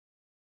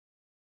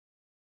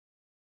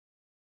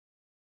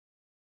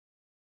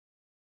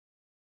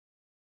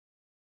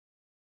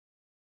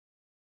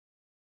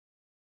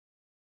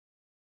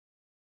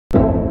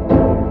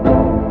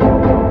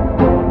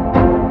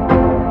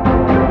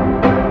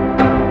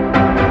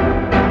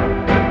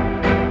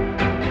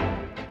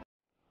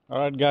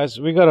Alright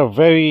guys, we got a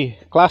very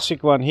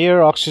classic one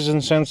here, oxygen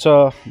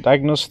sensor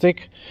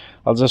diagnostic.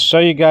 I'll just show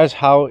you guys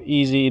how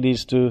easy it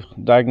is to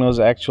diagnose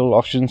actual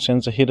oxygen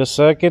sensor heater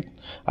circuit.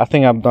 I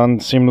think I've done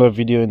similar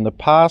video in the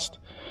past,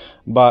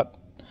 but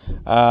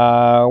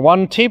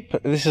one tip,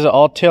 this is an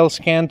Autel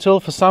scan tool.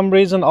 For some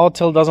reason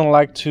Autel doesn't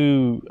like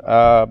to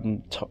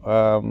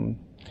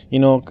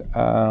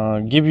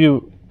give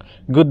you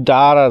good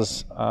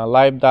datas,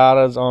 live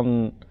datas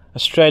on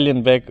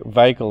Australian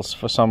vehicles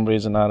for some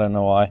reason. I don't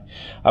know why.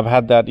 I've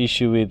had that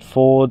issue with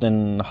Ford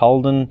and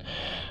Holden.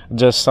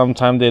 Just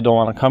sometimes they don't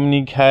want to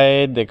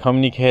communicate, they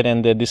communicate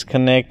and they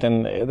disconnect,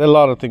 and a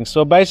lot of things.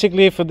 So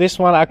basically for this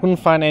one I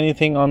couldn't find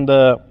anything on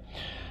the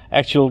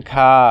actual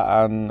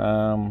car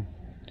and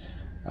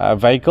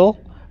vehicle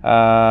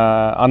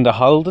under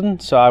Holden,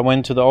 so I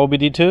went to the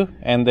OBD2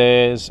 and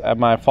there's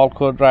my fault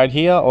code right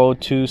here,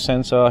 O2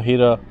 sensor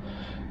heater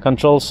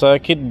control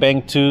circuit,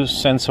 bank 2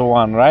 sensor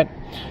 1, right?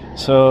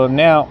 So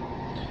now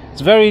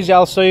it's very easy.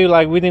 I'll show you,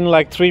 like within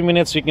like 3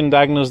 minutes you can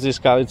diagnose this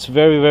car. It's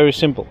very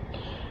simple,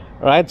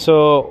 right?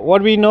 So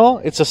what we know,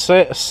 it's a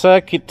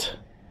circuit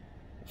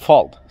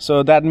fault,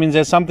 so that means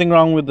there's something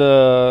wrong with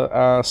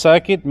the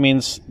circuit,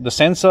 means the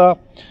sensor,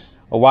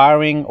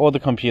 wiring, or the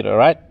computer,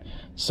 right?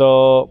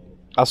 So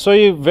I'll show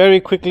you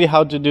very quickly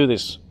how to do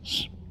this.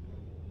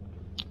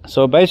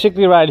 So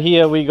basically right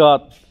here we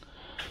got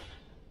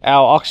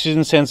our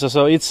oxygen sensor.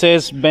 So it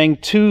says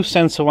bank 2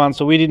 sensor 1,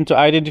 so we need to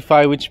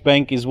identify which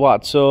bank is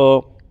what.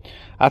 So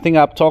I think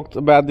I've talked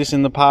about this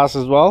in the past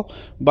as well,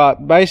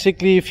 but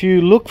basically if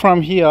you look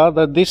from here,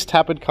 that this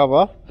tappet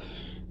cover,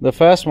 the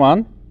first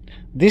one,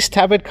 this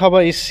tappet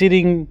cover is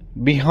sitting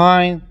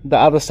behind the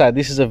other side.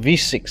 This is a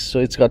V6, so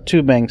it's got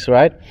 2 banks,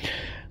 right?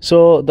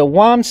 So the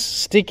one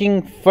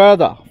sticking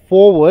further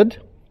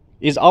forward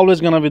is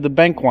always going to be the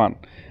bank 1,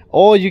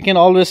 or you can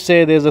always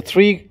say there's a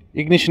 3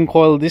 ignition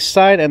coil this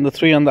side and the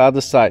 3 on the other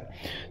side.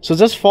 So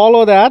just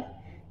follow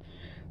that,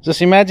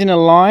 just imagine a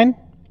line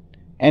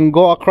and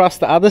go across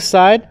the other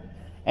side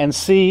and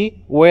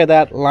see where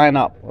that line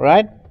up,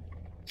 right?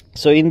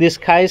 So in this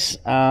case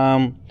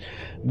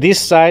this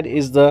side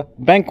is the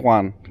bank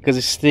 1 because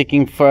it's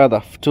sticking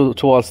further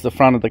towards the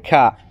front of the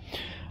car.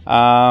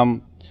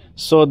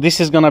 So this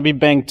is gonna be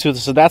bank 2.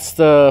 So that's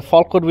the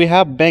fault code we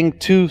have, bank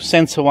 2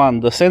 sensor 1.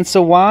 The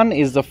sensor 1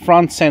 is the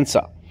front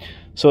sensor,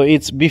 so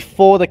it's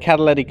before the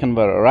catalytic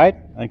converter, right?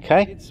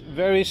 Okay, it's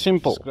very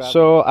simple.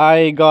 So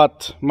I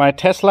got my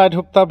test light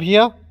hooked up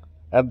here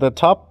at the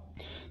top.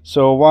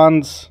 So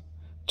once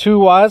 2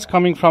 wires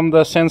coming from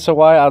the sensor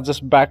wire, I'll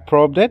just back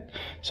probed it.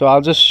 So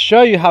I'll just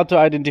show you how to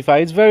identify.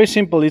 It's very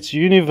simple. It's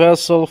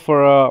universal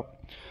for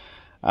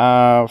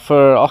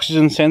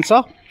oxygen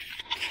sensor,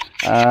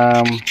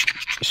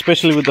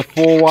 especially with the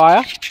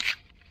 4-wire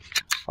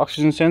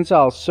oxygen sensor.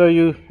 I'll show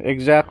you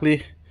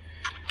exactly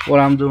what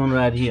I'm doing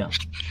right here.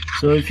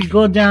 So if you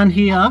go down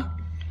here,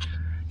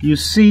 you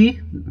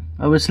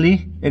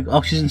obviously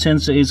oxygen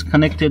sensor is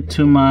connected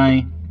to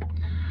my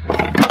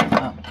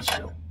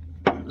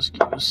just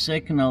give it a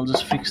second, I'll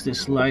just fix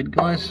this light,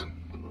 guys.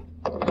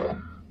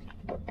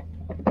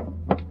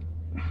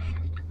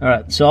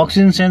 Alright, so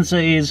oxygen sensor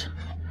is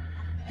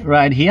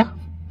right here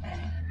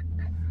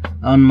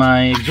on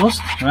my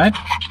exhaust, right?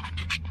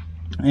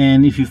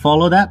 And if you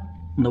follow that,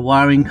 the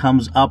wiring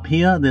comes up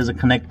here, there's a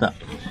connector.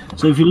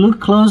 So if you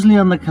look closely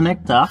on the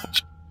connector,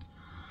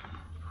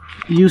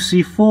 you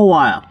see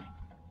 4-wire.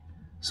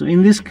 So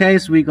in this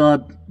case we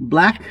got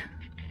black,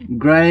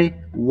 gray,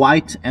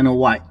 white, and a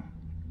white.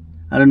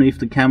 I don't know if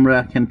the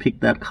camera can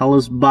pick that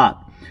colors, but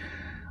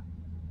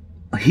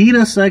a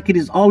heater circuit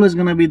is always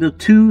going to be the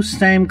 2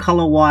 same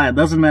color wire.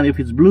 Doesn't matter if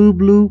it's blue,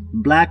 blue,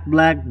 black,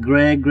 black,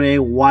 gray, gray,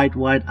 white,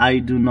 white. I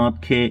do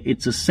not care.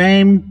 It's the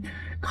same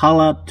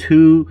color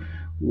 2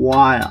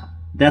 wire.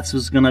 That's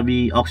what's going to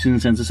be oxygen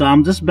sensor. So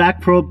I'm just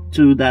back probe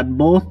to that,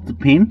 both the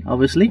pin,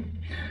 obviously.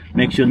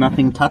 Make sure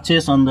nothing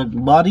touches on the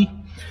body.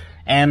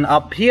 And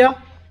up here,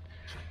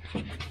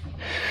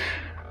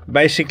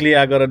 basically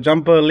I got a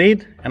jumper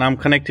lead and I'm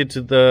connected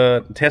to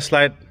the test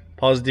light,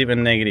 positive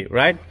and negative,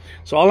 right?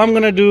 So all I'm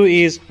gonna do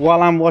is,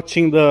 while I'm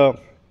watching the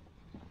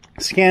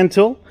scan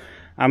tool,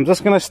 I'm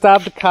just gonna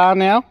start the car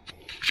now.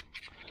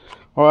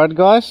 Alright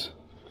guys,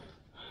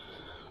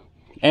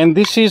 and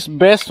this is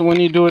best when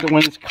you do it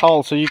when it's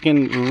cold, so you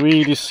can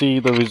really see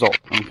the result.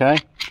 Okay,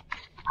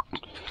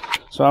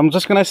 so I'm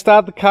just gonna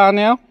start the car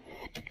now.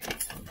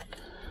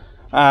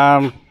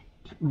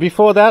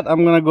 Before that,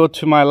 I'm gonna go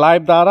to my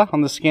live data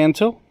on the scan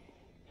tool,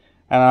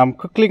 and I'm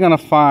quickly gonna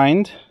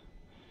find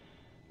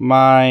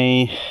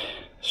my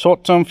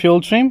short-term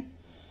fuel trim,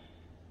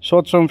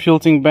 short-term fuel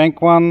trim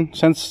bank 1,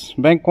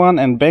 bank 1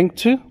 and bank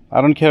 2. I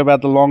don't care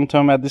about the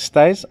long-term at this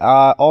stage.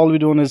 All we're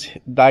doing is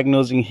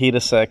diagnosing heater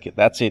circuit.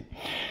 That's it.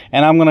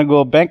 And I'm gonna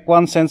go bank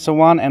 1 sensor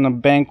 1 and a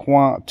bank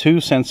 2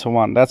 sensor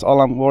 1. That's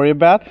all I'm worried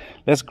about.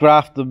 Let's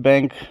graph the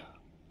bank.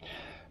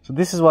 So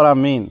this is what I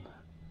mean.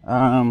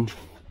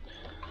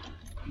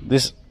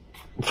 This,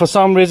 for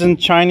some reason,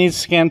 Chinese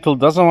scan tool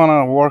doesn't want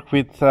to work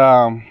with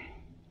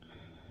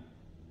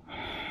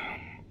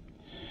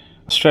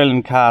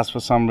Australian cars, for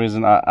some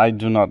reason, I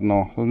do not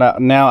know.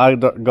 Now I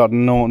got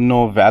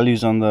no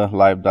values on the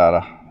live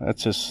data.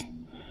 That's just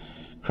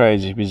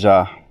crazy,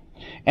 bizarre.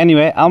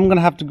 Anyway, I'm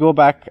gonna have to go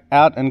back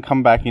out and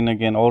come back in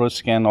again, auto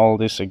scan all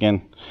this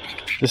again.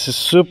 This is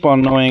super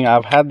annoying.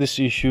 I've had this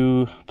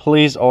issue.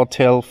 Please,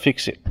 Autel,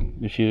 fix it.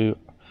 If you're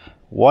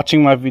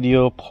watching my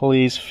video,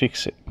 please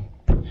fix it.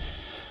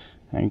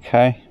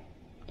 Okay,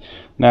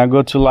 now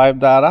go to live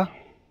data,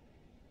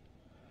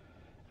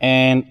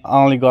 and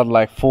I only got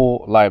like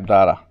 4 live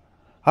data.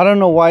 I don't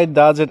know why it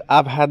does it.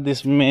 I've had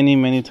this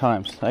many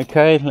times.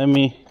 Okay, let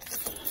me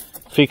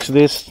fix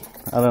this.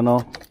 I don't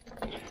know,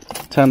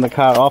 turn the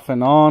car off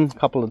and on a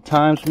couple of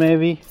times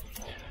maybe.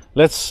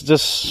 Let's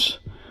just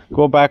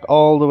go back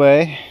all the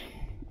way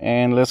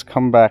and let's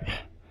come back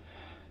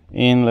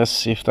in. Let's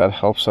see if that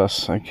helps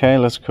us. Okay,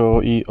 let's go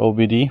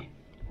OBD,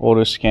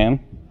 auto scan.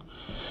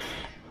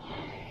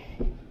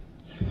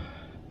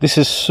 This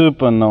is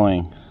super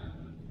annoying.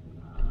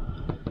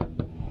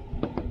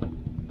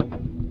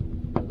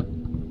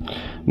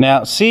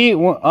 Now see,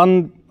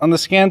 on the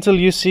scan tool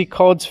you see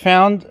codes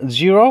found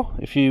 0,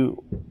 if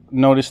you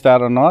notice that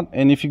or not,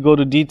 and if you go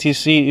to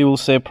DTC it will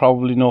say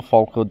probably no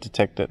fault code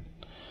detected.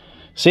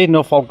 See,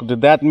 no fault code.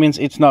 That means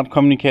it's not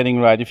communicating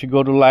right. If you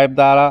go to live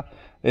data,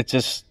 it's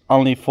just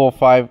only 4 or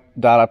 5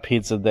 data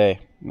feeds a day.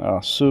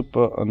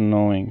 Super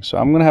annoying. So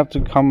I'm gonna have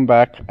to come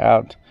back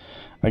out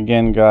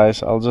again,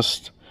 guys. I'll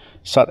just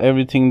shut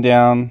everything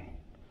down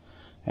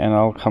and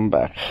I'll come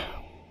back.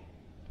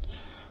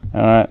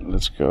 Alright,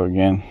 let's go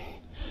again.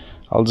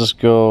 I'll just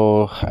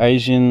go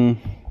Asian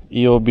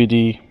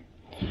EOBD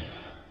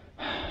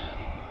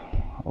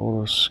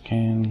auto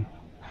scan.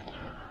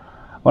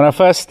 When I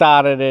first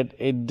started it,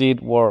 it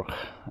did work,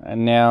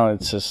 and now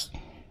it's just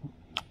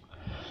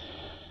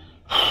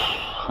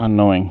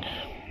annoying.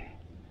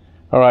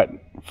 Alright,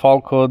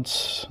 fault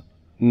codes,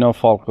 no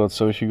fault codes.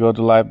 So if you go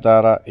to live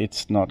data,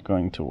 it's not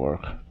going to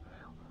work.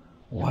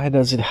 Why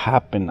does it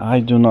happen? I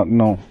do not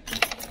know.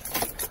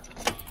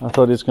 I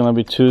thought it's gonna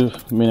be 2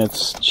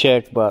 minutes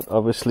check, but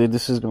obviously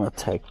this is gonna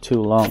take too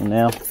long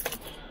now.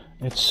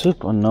 It's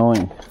super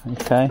annoying.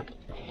 Okay,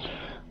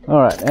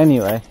 alright,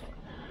 anyway,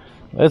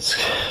 let's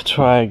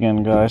try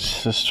again,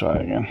 guys. Let's try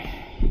again.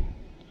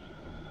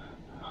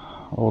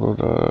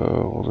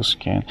 Auto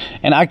scan.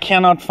 And I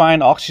cannot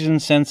find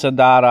oxygen sensor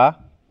data,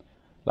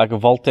 like a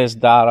voltage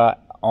data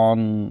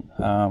on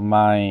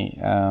my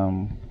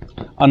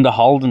under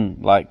Holden.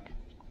 Like,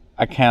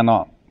 I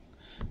cannot.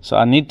 So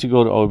I need to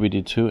go to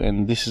OBD2,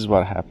 and this is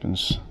what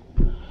happens.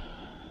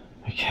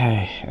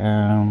 Okay,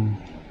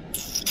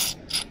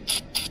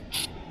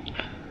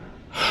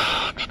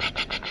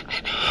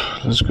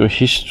 let's go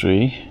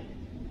history.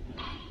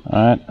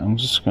 Alright, I'm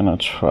just gonna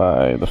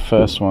try the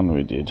first one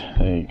we did.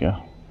 There you go.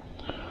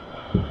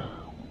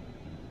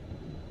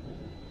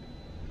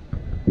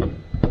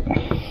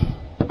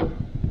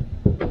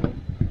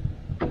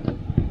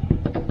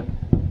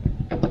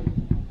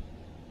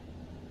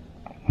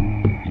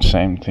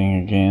 Same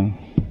thing again.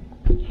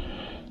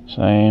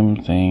 Same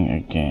thing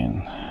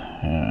again.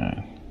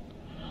 Alright.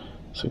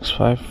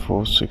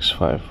 654,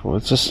 654.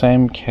 It's the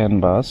same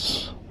CAN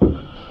bus.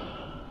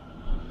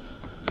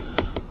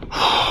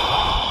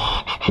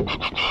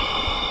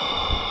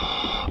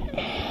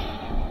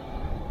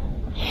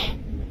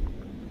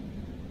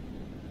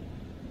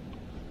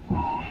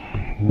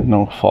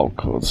 No fault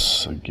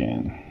codes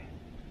again.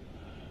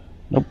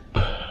 Nope.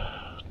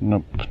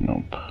 Nope,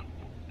 nope.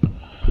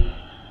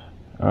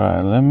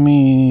 Alright, let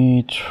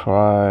me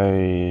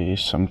try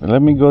something.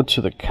 Let me go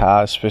to the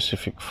car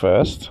specific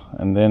first,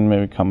 and then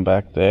maybe come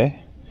back there.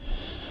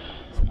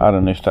 I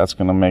don't know if that's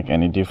gonna make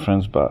any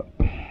difference, but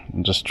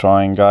I'm just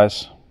trying,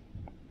 guys.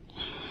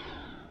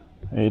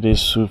 It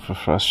is super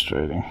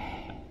frustrating.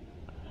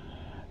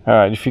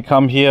 Alright, if you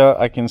come here,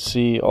 I can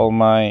see all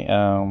my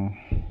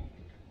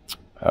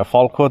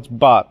fault codes,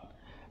 but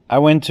I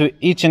went to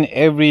each and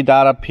every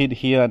data pit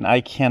here and I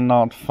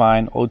cannot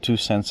find O2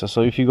 sensor.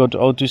 So if you go to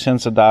O2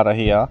 sensor data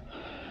here,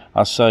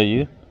 I'll show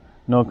you,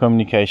 no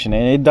communication,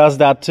 and it does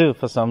that too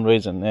for some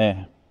reason.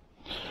 Yeah.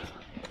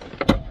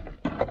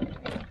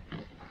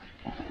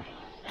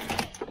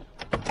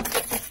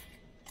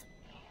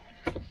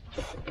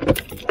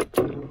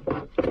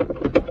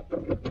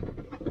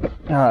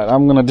 Alright,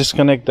 I'm gonna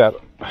disconnect that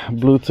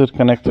Bluetooth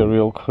connector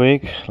real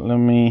quick. Let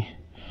me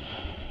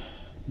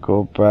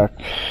go back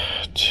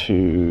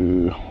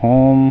to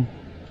home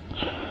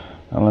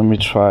and let me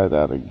try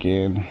that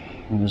again.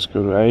 Let's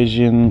go to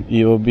Asian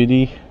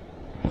EOBD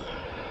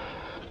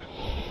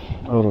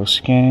auto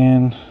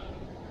scan.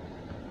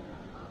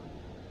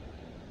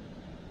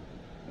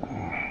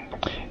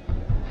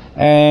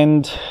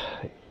 And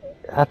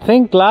I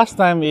think last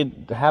time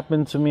it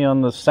happened to me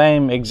on the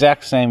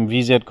exact same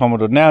VZ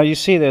Commodore. Now you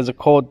see there's a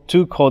code,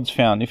 2 codes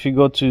found. If you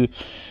go to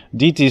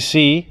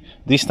DTC,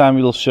 this time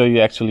it'll show you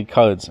actually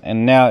codes,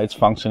 and now it's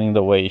functioning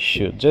the way it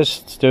should.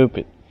 Just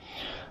stupid.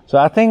 So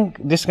I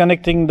think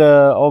disconnecting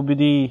the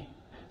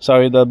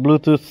the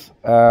Bluetooth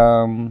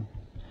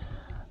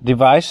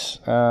device,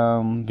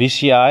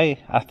 VCI,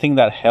 I think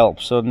that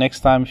helps. So next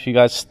time if you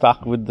guys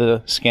stuck with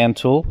the scan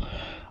tool,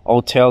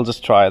 Autel,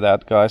 just try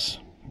that, guys.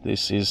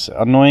 This is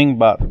annoying,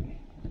 but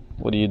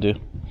what do you do?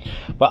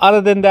 But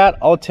other than that,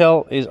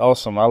 Autel is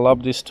awesome. I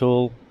love this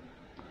tool.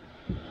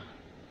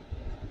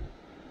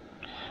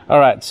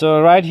 Alright,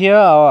 so right here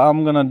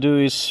I'm gonna do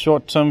is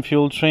short-term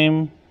fuel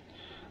trim,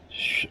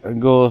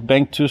 go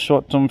bank 2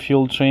 short-term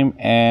fuel trim,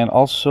 and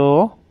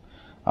also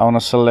I want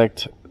to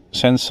select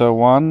sensor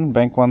 1,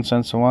 bank 1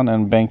 sensor 1,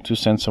 and bank 2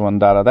 sensor 1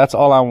 data. That's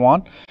all I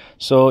want.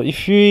 So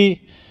if you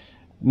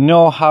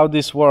know how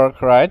this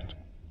works, right,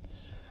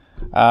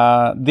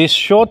 this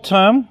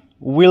short-term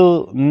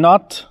will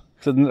not,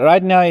 so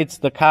right now it's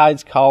the car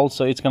is cold,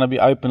 so it's gonna be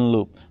open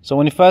loop. So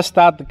when you first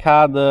start the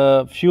car,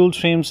 the fuel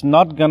trim's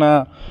not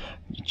gonna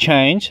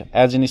change,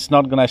 as in it's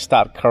not gonna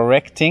start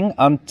correcting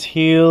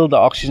until the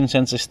oxygen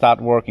sensor start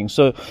working.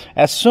 So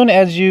as soon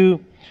as you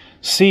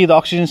see the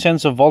oxygen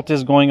sensor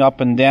voltage going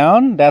up and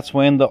down, that's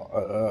when the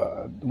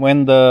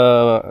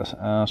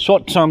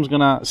short term is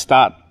gonna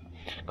start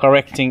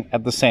correcting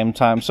at the same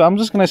time. So I'm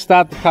just gonna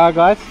start the car,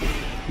 guys.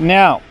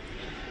 Now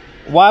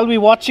while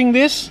we're watching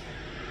this,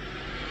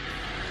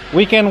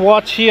 we can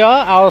watch here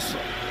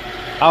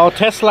our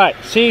test light.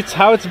 See, it's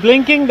how it's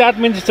blinking. That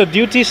means it's a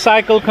duty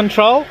cycle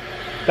control.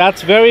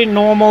 That's very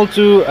normal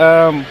to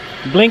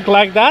blink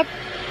like that.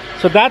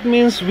 So that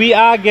means we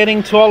are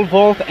getting 12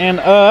 volt and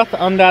earth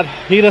on that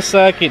heater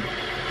circuit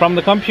from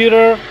the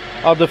computer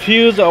or the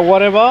fuse or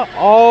whatever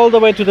all the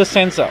way to the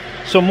sensor.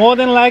 So more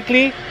than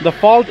likely the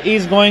fault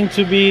is going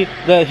to be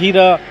the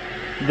heater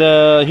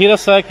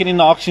circuit in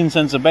the oxygen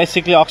sensor,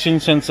 basically oxygen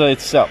sensor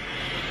itself.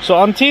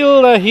 So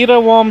until the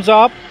heater warms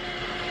up,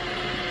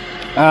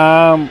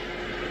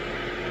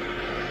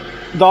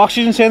 the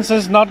oxygen sensor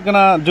is not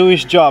gonna do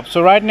its job.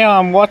 So right now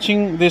I'm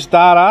watching this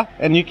data,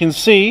 and you can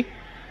see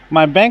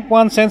my bank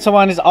 1 sensor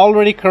 1 is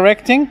already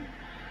correcting.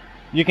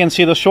 You can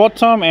see the short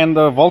term and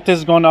the voltage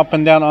is going up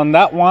and down on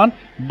that one,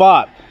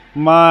 but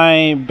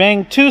my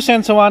bank 2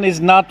 sensor 1 is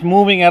not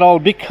moving at all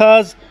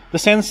because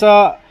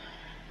the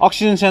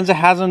oxygen sensor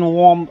hasn't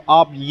warmed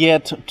up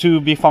yet to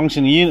be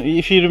functioning.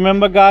 If you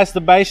remember, guys,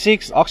 the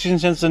basics, oxygen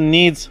sensor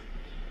needs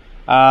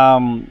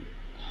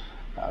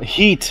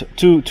heat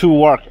to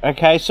work.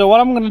 Okay, so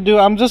what I'm gonna do,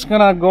 I'm just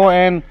gonna go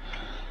and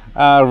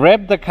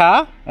rev the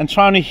car and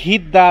trying to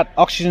heat that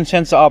oxygen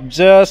sensor up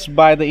just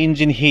by the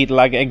engine heat,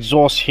 like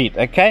exhaust heat.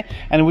 Okay,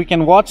 and we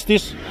can watch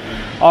this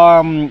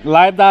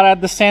live data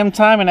at the same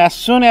time, and as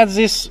soon as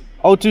this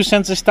O2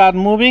 sensor start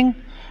moving,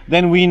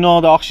 then we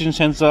know the oxygen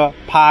sensor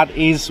part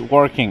is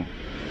working.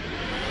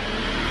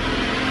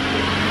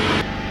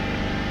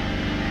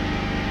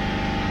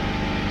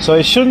 So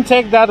it shouldn't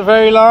take that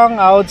very long.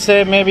 I would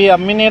say maybe a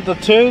minute or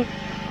two.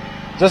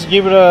 Just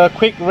give it a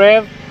quick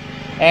rev,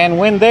 and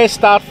when they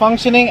start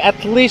functioning,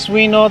 at least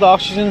we know the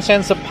oxygen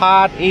sensor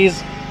part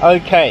is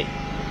okay.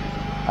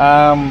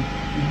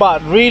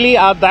 But really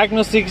our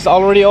diagnostic is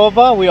already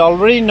over. We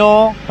already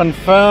know,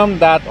 confirmed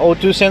that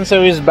O2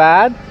 sensor is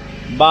bad,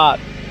 but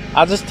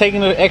I'll just take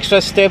an extra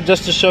step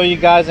just to show you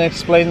guys and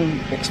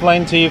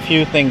explain to you a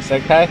few things.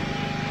 Okay,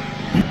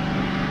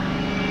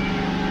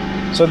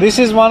 so this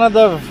is one of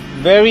the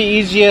very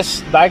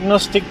easiest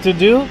diagnostic to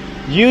do.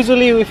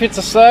 Usually if it's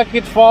a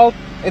circuit fault,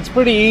 it's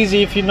pretty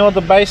easy. If you know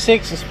the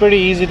basics, it's pretty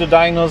easy to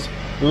diagnose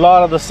a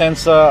lot of the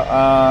sensor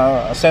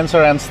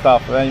and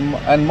stuff,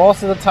 and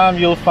most of the time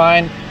you'll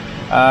find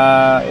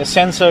a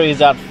sensor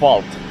is at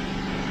fault.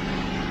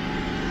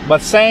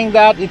 But saying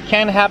that, it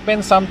can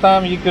happen.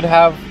 Sometimes you could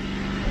have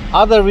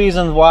other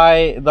reasons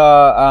why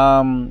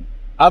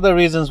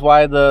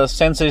the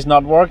sensor is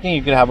not working.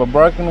 You could have a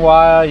broken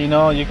wire, you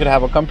know, you could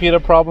have a computer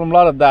problem, a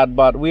lot of that.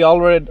 But we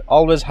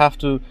always have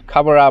to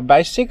cover our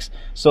basics,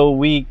 so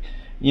we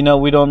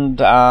don't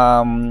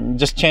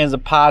just change the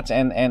parts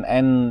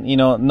and you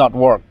know, not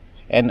work.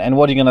 And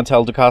what are you gonna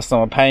tell the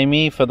customer? Pay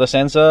me for the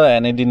sensor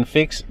and it didn't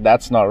fix?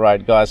 That's not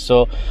right, guys.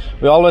 So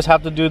we always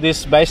have to do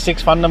this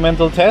basics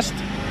fundamental test.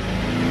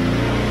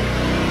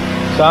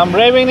 So I'm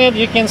revving it.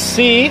 You can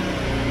see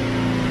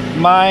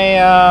my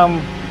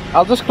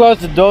I'll just close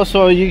the door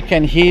so you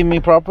can hear me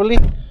properly.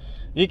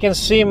 You can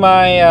see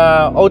my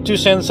O2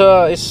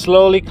 sensor is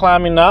slowly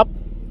climbing up,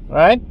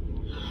 right?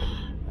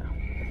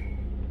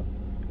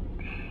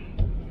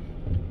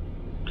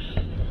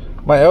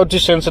 My O2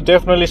 sensor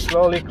definitely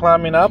slowly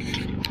climbing up.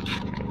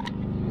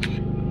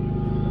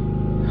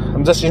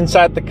 I'm just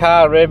inside the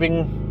car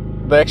revving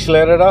the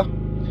accelerator.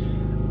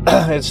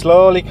 It's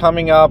slowly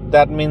coming up.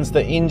 That means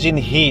the engine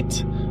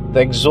heat, the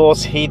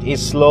exhaust heat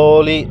is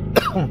slowly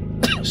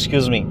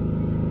excuse me,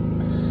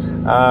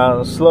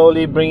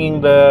 slowly bringing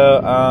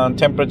the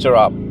temperature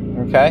up.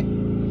 Okay,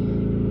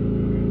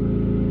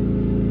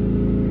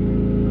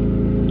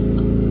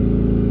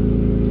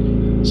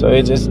 so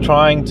it's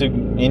trying to,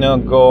 you know,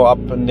 go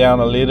up and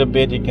down a little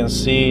bit. You can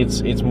see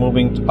it's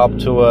moving up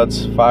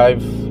towards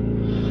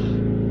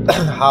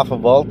 5.5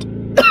 volt.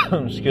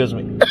 Excuse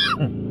me.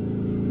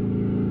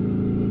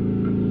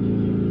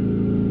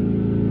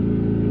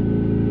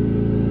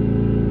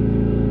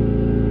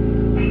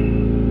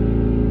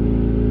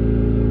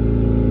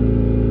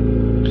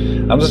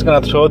 I'm just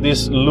gonna throw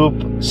this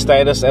loop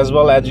status as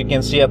well. As you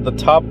can see at the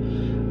top,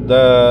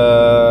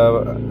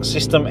 the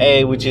system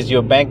A, which is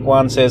your bank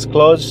one, says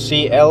closed,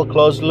 CL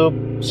closed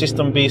loop,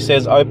 system B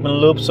says open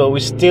loop. So we're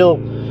still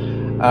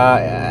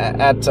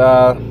at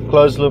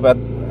closed loop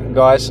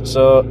guys.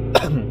 So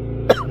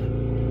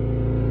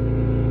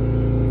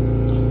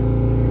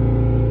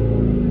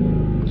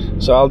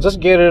so I'll just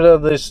get rid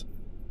of this.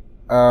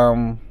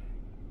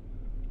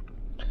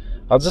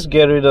 I'll just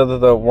get rid of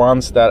the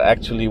ones that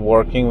actually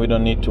working. We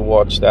don't need to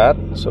watch that,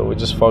 so we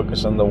just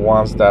focus on the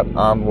ones that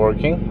aren't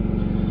working.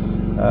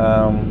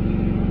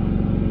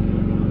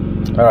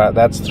 Alright,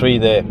 that's 3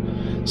 there.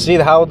 See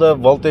how the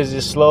voltage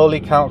is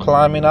slowly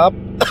climbing up?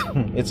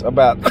 It's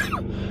about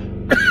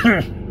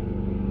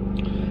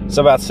it's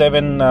about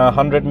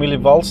 700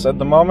 millivolts at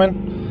the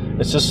moment.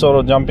 It's just sort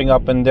of jumping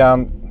up and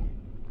down,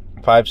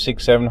 5,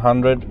 6,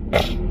 700.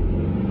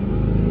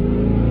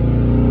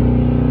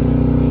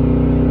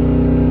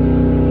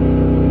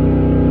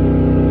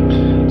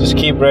 Just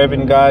keep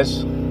revving,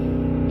 guys.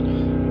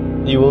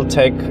 You will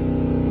take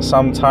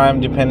some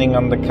time depending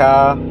on the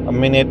car, a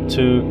minute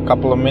to a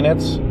couple of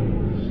minutes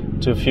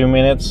to a few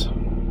minutes.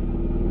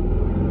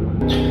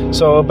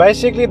 So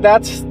basically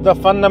that's the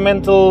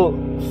fundamental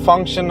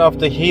function of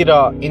the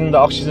heater in the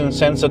oxygen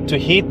sensor, to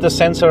heat the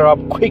sensor up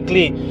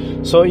quickly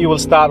so it will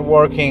start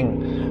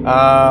working.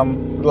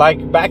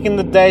 Like back in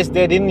the days,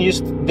 they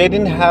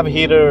didn't have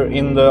heater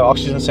in the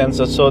oxygen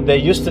sensor, so they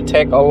used to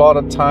take a lot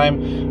of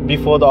time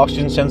before the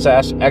oxygen sensor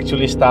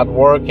actually start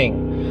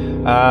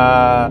working.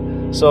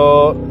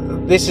 So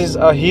this is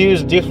a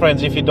huge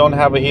difference if you don't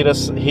have a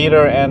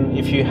heater and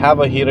if you have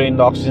a heater in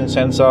the oxygen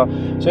sensor.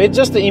 So it's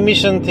just the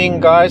emission thing,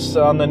 guys,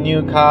 on the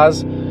new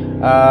cars.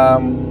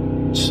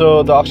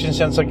 So the oxygen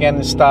sensor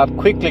can start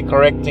quickly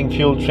correcting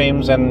fuel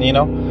trims, and you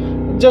know,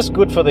 just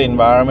good for the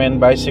environment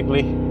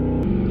basically.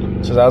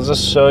 So I'll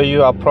just show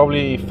you. I'll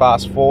probably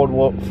fast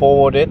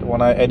forward it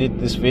when I edit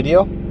this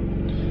video.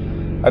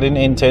 I didn't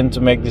intend to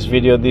make this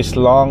video this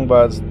long,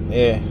 but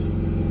yeah,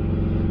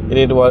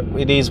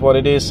 it is what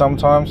it is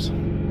sometimes.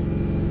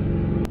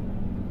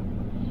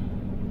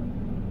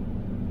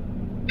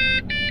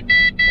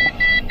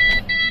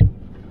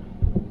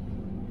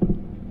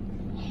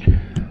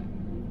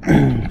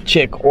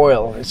 Check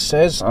oil, it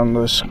says on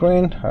the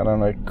screen. I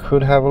don't know, it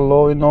could have a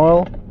low in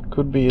oil,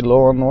 could be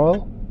low on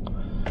oil.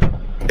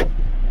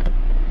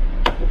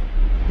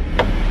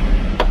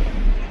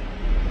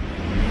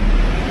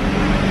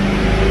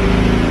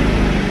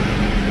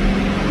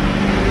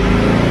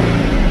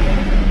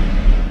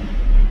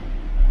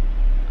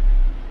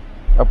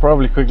 I'll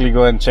probably quickly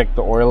go and check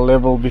the oil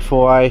level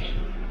before I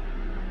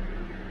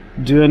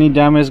do any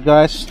damage,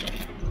 guys.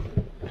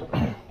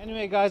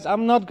 Anyway, guys,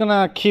 I'm not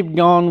gonna keep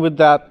going with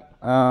that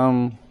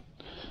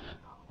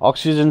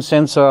oxygen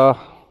sensor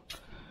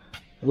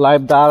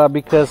live data,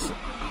 because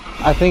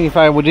I think if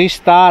I would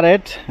restart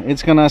it,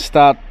 it's gonna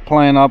start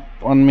playing up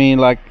on me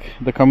like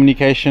the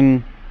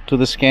communication to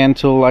the scan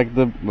tool,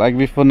 like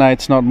before. Now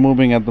it's not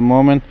moving at the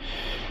moment.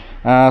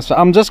 So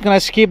I'm just gonna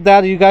skip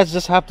that. You guys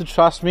just have to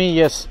trust me.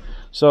 Yes,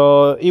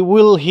 so it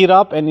will heat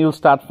up and you'll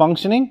start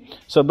functioning.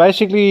 So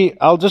basically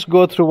I'll just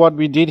go through what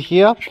we did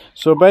here.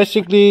 So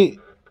basically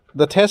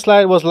the test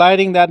light was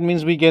lighting. That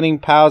means we're getting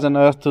powers and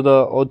earth to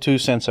the O2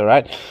 sensor,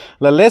 right?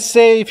 Now let's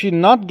say if you're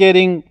not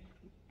getting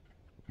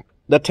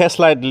the test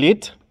light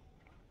lit,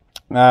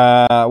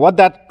 what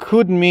that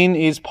could mean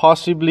is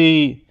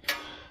possibly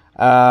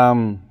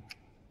so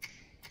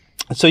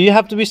you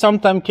have to be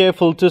sometimes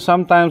careful too.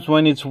 Sometimes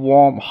when it's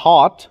warm,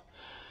 hot,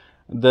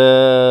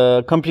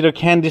 the computer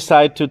can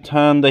decide to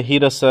turn the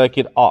heater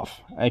circuit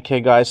off.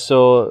 Okay, guys,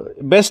 so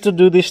best to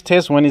do this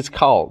test when it's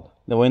cold,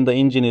 when the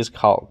engine is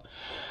cold.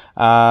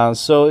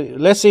 So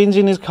let's say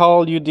engine is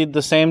cold, you did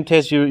the same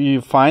test,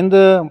 you find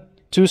the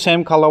 2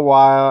 same color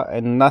wire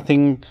and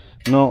nothing,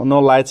 no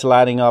lights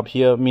lighting up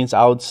here, means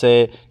I would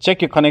say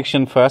check your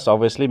connection first,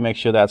 obviously make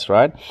sure that's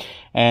right,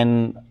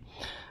 and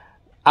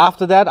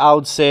after that I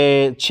would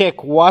say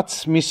check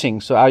what's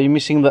missing. So are you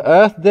missing the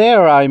earth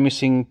there, or are you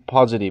missing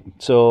positive?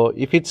 So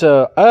if it's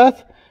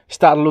earth,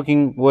 start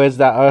looking where's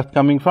that earth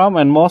coming from,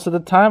 and most of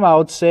the time I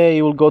would say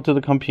you will go to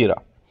the computer,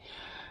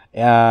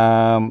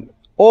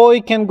 or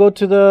you can go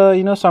to the,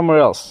 you know, somewhere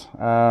else,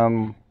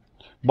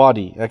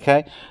 body.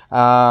 Okay,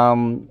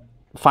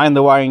 find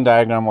the wiring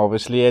diagram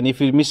obviously, and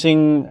if you're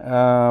missing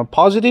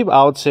positive,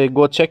 I would say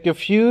go check your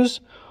fuse,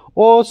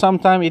 or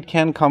sometimes it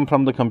can come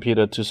from the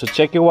computer too. So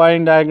check your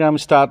wiring diagram,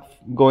 start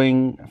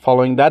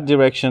following that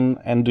direction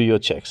and do your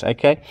checks.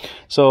 Okay,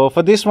 so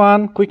for this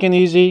one, quick and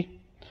easy,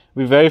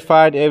 we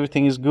verified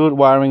everything is good,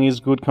 wiring is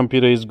good,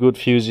 computer is good,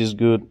 fuse is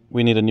good.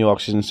 We need a new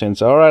oxygen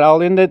sensor. All right,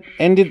 I'll end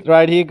it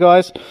right here,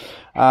 guys,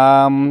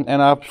 and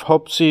I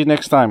hope to see you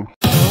next time.